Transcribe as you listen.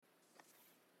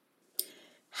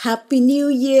Happy New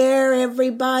Year,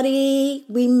 everybody.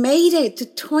 We made it to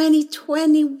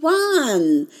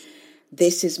 2021.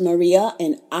 This is Maria,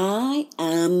 and I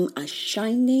am a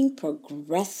shining,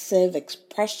 progressive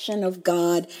expression of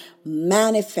God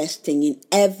manifesting in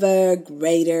ever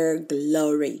greater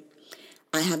glory.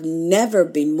 I have never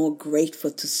been more grateful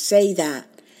to say that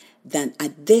than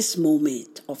at this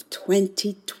moment of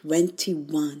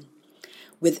 2021.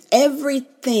 With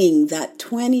everything that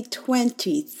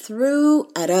 2020 threw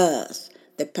at us,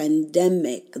 the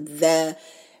pandemic, the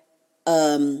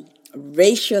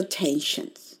racial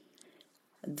tensions,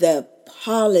 the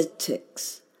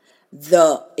politics,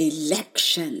 the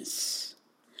elections,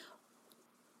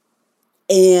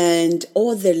 and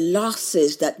all the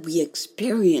losses that we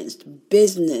experienced,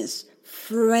 business,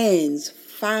 friends,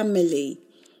 family,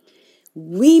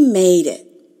 we made it.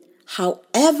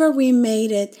 However we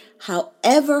made it,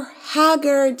 however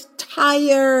haggard,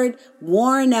 tired,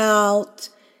 worn out,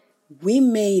 we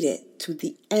made it to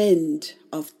the end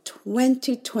of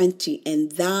 2020,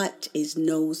 and that is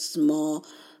no small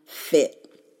feat.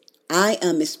 I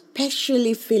am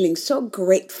especially feeling so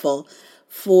grateful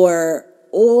for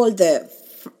all the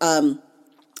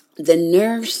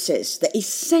nurses,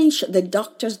 the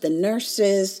doctors, the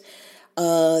nurses,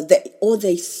 all the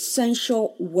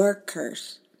essential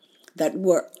workers that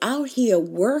were out here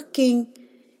working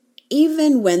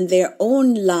even when their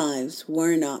own lives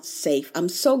were not safe. I'm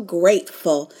so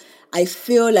grateful. I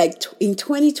feel like in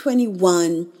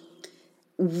 2021,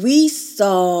 we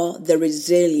saw the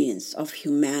resilience of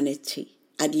humanity.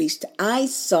 At least I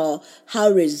saw how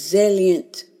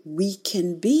resilient we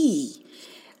can be.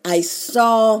 I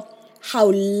saw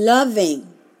how loving,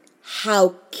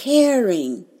 how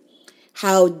caring,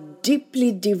 how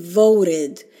deeply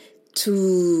devoted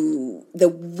to the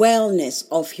wellness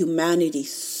of humanity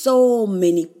so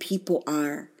many people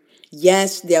are.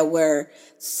 Yes, there were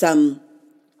some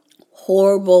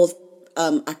horrible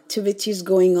activities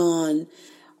going on,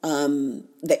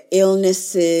 the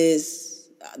illnesses,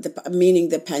 meaning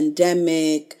the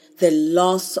pandemic, the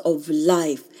loss of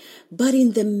life. But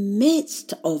in the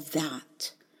midst of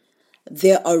that,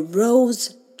 there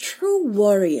arose true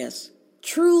warriors,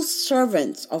 true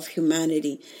servants of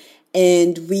humanity.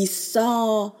 And we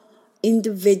saw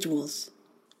individuals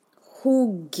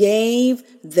who gave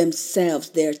themselves,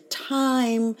 their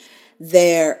time,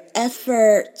 their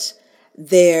effort,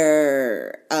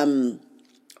 their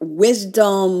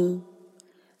wisdom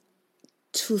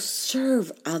to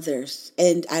serve others.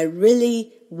 And I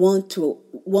really want to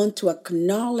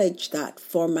acknowledge that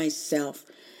for myself,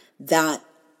 that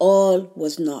all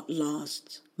was not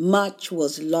lost. Much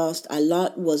was lost, a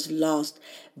lot was lost,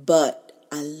 but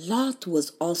a lot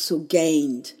was also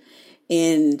gained.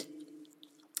 And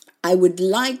I would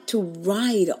like to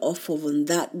ride off of on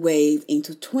that wave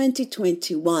into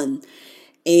 2021.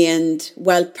 And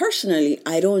while personally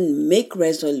I don't make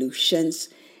resolutions,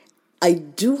 I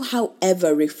do,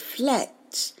 however,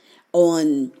 reflect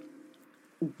on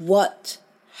what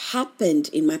happened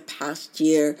in my past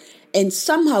year and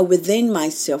somehow within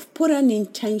myself put an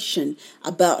intention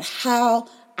about how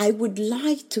I would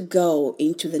like to go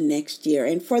into the next year.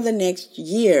 And for the next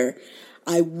year,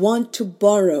 I want to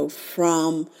borrow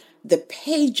from the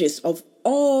pages of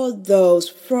all those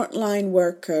frontline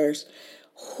workers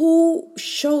who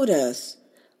showed us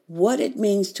what it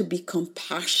means to be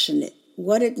compassionate,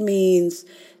 what it means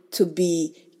to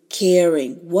be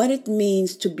caring, what it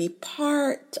means to be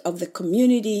part of the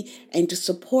community and to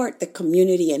support the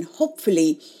community. And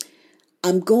hopefully,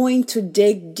 I'm going to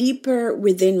dig deeper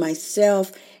within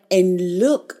myself and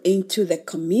look into the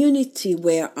community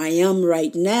where I am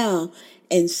right now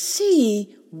and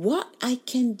see what I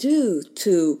can do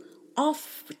to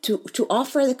offer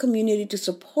the community, to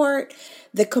support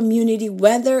the community,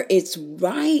 whether it's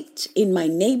right in my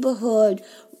neighborhood,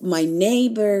 my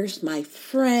neighbors, my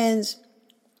friends.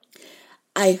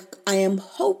 I am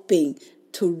hoping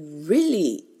to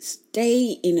really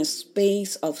stay in a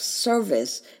space of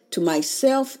service to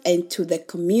myself and to the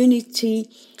community.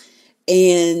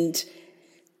 And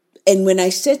when I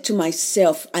said to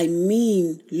myself, I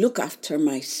mean look after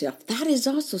myself. That is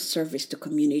also service to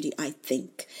community, I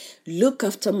think. Look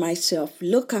after myself,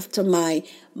 look after my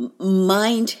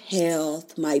mind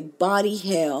health, my body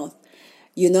health,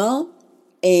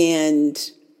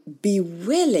 and be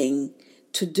willing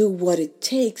to do what it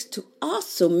takes to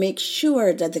also make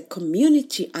sure that the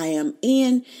community I am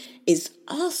in is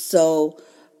also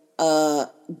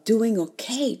doing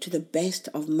okay to the best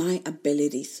of my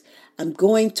abilities. I'm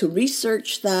going to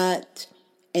research that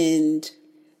and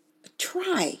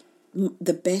try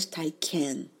the best I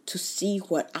can to see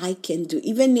what I can do,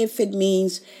 even if it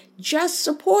means just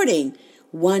supporting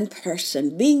one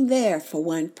person, being there for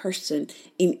one person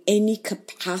in any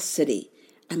capacity.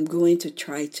 I'm going to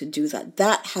try to do that.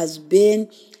 That has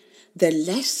been the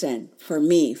lesson for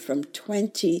me from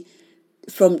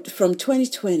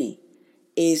 2020,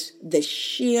 is the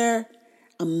sheer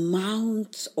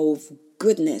amount of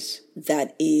goodness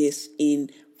that is in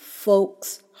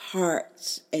folks'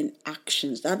 hearts and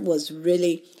actions. That was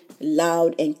really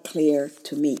loud and clear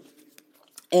to me.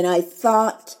 And I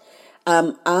thought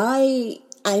I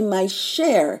might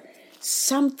share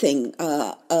something,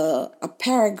 a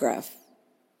paragraph,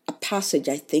 a passage,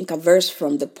 I think, a verse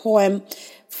from the poem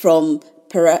from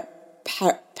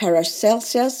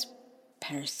Paracelsus,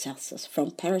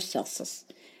 Paracelsus,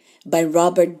 by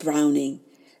Robert Browning.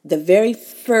 The very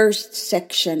first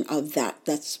section of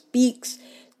that speaks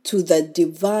to the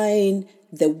divine,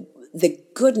 the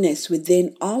goodness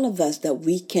within all of us that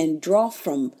we can draw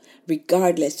from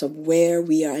regardless of where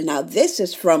we are. Now, this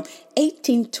is from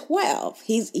 1812.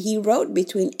 He wrote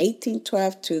between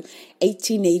 1812 to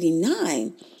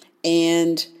 1889.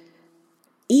 And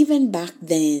even back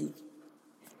then,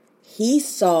 he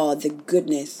saw the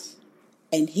goodness,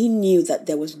 and he knew that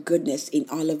there was goodness in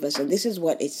all of us. And this is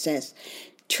what it says.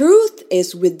 Truth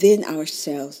is within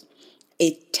ourselves.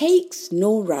 It takes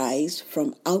no rise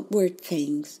from outward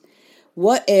things.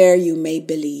 Whate'er you may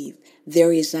believe,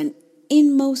 there is an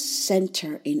inmost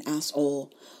center in us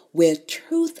all, where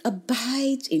truth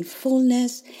abides in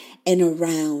fullness and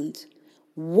around,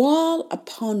 wall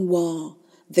upon wall,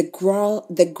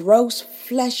 the gross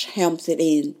flesh hems it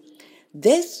in.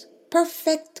 This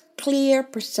perfect, clear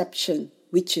perception,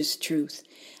 which is truth,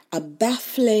 a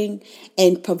baffling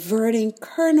and perverting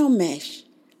kernel mesh,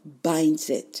 binds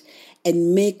it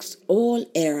and makes all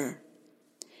error.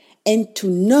 And to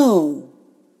know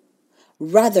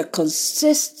rather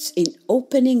consists in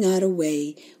opening out a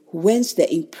way whence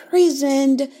the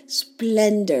imprisoned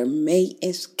splendor may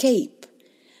escape,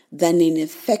 than in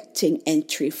effecting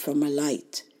entry from a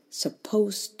light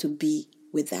supposed to be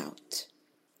without.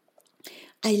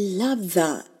 I love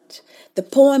that. The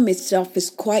poem itself is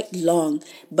quite long,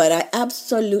 but I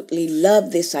absolutely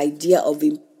love this idea of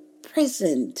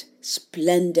imprisoned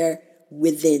splendor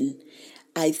within.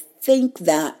 I think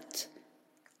that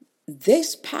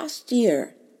this past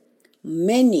year,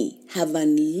 many have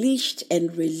unleashed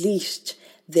and released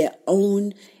their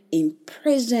own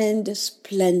imprisoned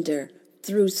splendor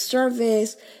through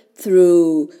service,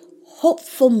 through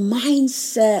hopeful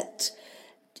mindset,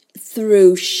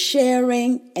 through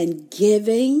sharing and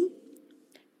giving,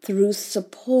 through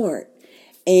support.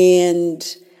 And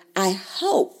I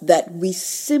hope that we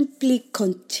simply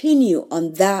continue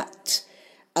on that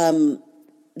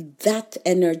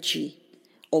energy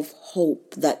of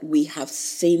hope that we have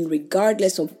seen,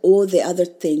 regardless of all the other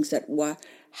things that were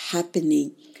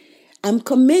happening. I'm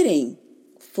committing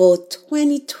for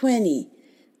 2020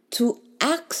 to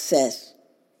access,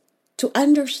 to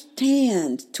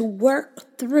understand, to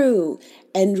work through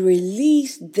and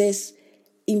release this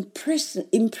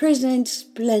imprisoned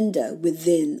splendor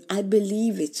within. I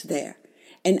believe it's there,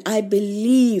 and I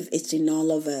believe it's in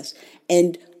all of us,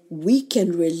 and we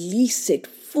can release it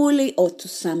fully or to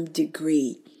some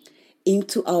degree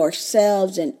into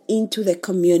ourselves and into the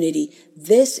community.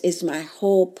 This is my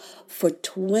hope for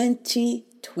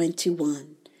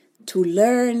 2021, to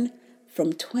learn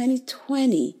from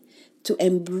 2020, to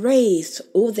embrace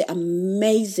all the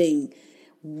amazing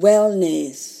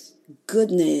wellness,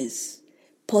 goodness,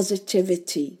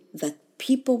 positivity that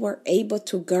people were able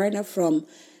to garner from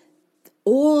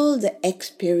all the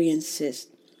experiences,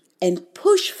 and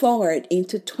push forward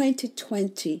into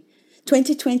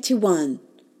 2021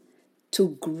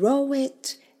 to grow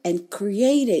it and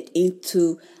create it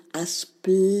into a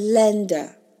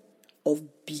splendor of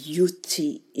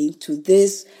beauty into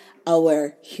this,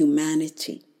 our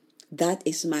humanity. That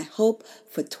is my hope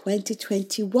for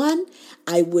 2021.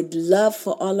 I would love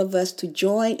for all of us to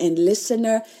join. And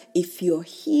listener, if you're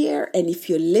here and if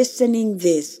you're listening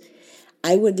this,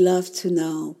 I would love to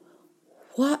know,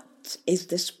 what is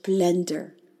the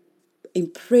splendor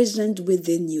imprisoned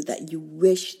within you that you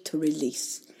wish to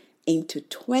release into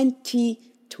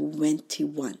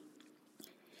 2021?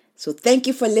 So thank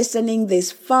you for listening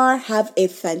this far. Have a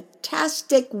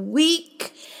fantastic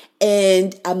week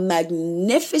and a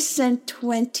magnificent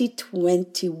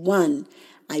 2021.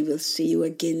 I will see you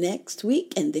again next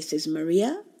week. And this is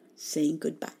Maria saying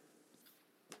goodbye.